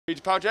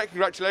Paltchik,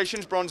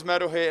 congratulations, bronze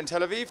medal here in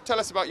Tel Aviv. Tell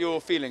us about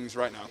your feelings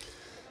right now.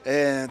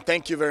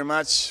 Thank you very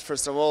much.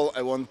 First of all,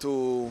 I want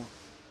to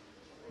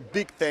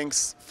big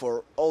thanks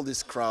for all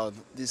this crowd,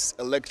 this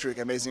electric,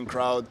 amazing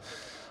crowd.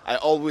 I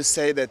always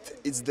say that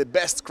it's the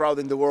best crowd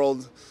in the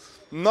world.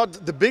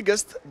 Not the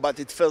biggest, but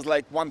it feels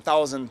like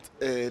 1,000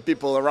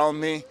 people around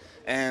me,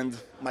 and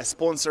my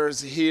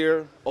sponsors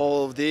here,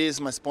 all of these,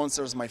 my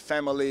sponsors, my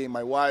family,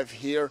 my wife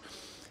here.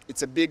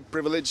 It's a big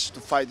privilege to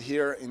fight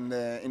here in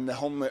the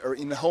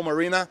home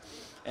arena,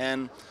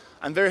 and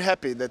I'm very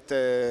happy that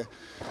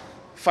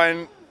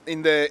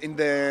in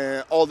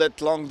the all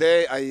that long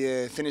day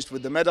I finished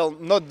with the medal.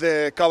 Not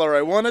the color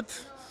I wanted,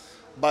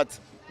 but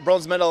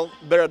bronze medal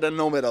better than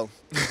no medal.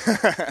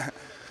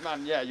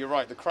 Man, yeah, you're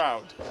right. The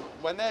crowd,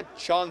 when they're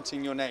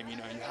chanting your name, you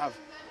know, you have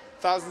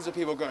thousands of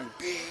people going,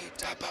 "Beat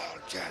the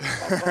Paltchik."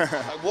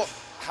 Like, what?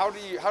 How do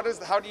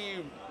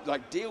you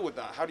like deal with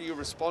that? How do you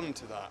respond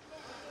to that?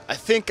 I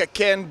think I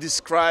can't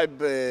describe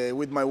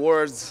with my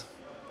words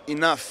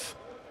enough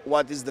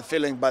what is the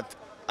feeling, but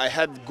I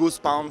had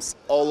goosebumps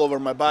all over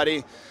my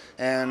body,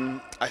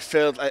 and I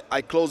felt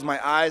I closed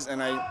my eyes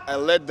and I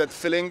let that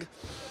feeling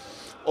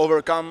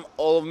overcome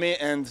all of me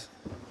and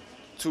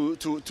to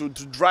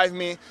drive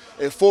me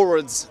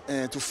forwards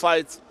to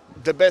fight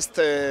the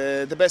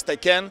best I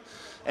can.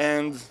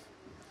 And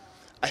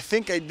I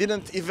think I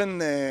didn't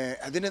even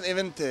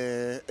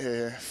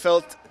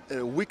felt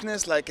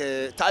weakness, like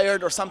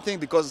tired or something,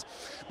 because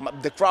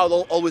the crowd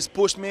always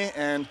pushed me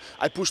and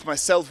I pushed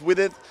myself with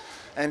it,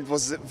 and it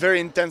was a very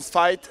intense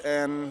fight,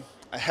 and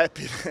I'm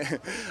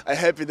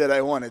happy that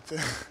I won it.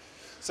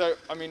 So,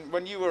 I mean,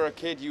 when you were a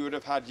kid, you would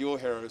have had your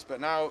heroes,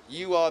 but now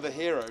you are the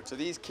hero to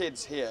these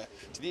kids here,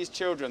 to these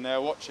children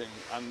they're watching,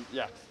 and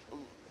yeah.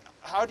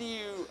 How do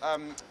you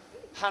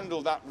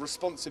handle that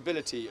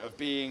responsibility of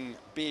being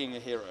a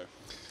hero?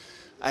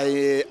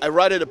 I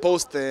wrote a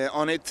post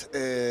on it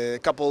a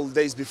couple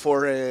days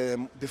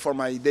before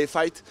my day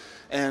fight,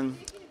 and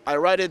I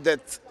wrote it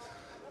that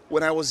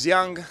when I was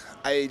young,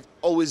 I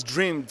always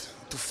dreamed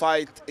to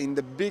fight in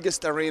the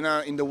biggest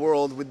arena in the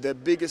world with the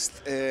biggest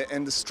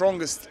and the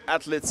strongest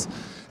athletes,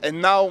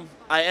 and now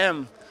I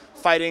am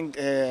fighting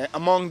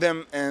among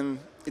them, and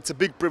it's a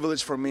big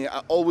privilege for me.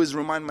 I always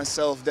remind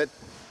myself that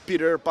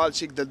Peter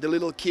Paltchik, the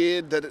little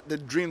kid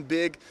that dreamed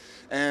big,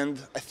 and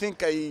I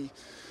think I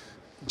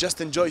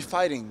just enjoy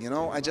fighting, you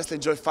know. I just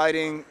enjoy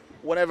fighting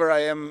whenever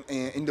I am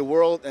in the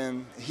world,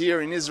 and here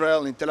in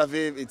Israel, in Tel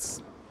Aviv,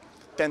 it's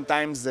 10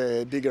 times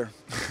bigger.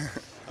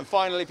 And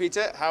finally,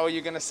 Peter, how are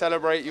you going to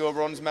celebrate your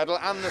bronze medal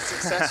and the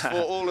success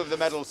for all of the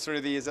medals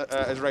through the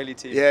Israeli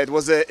team? Yeah, it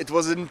was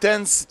an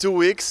intense 2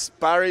 weeks.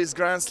 Paris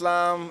Grand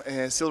Slam,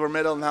 silver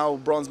medal, now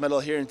bronze medal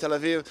here in Tel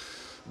Aviv.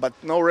 But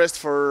no rest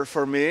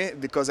for me,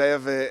 because I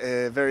have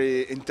a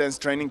very intense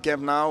training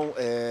camp now,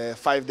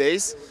 5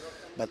 days.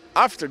 But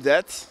after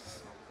that,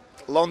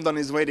 London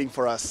is waiting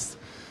for us.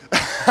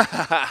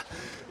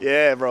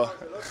 Yeah, bro.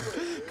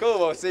 Cool,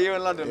 well, see you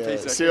in London, Yeah,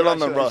 Peter. see you in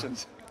London, bro.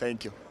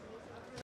 Thank you.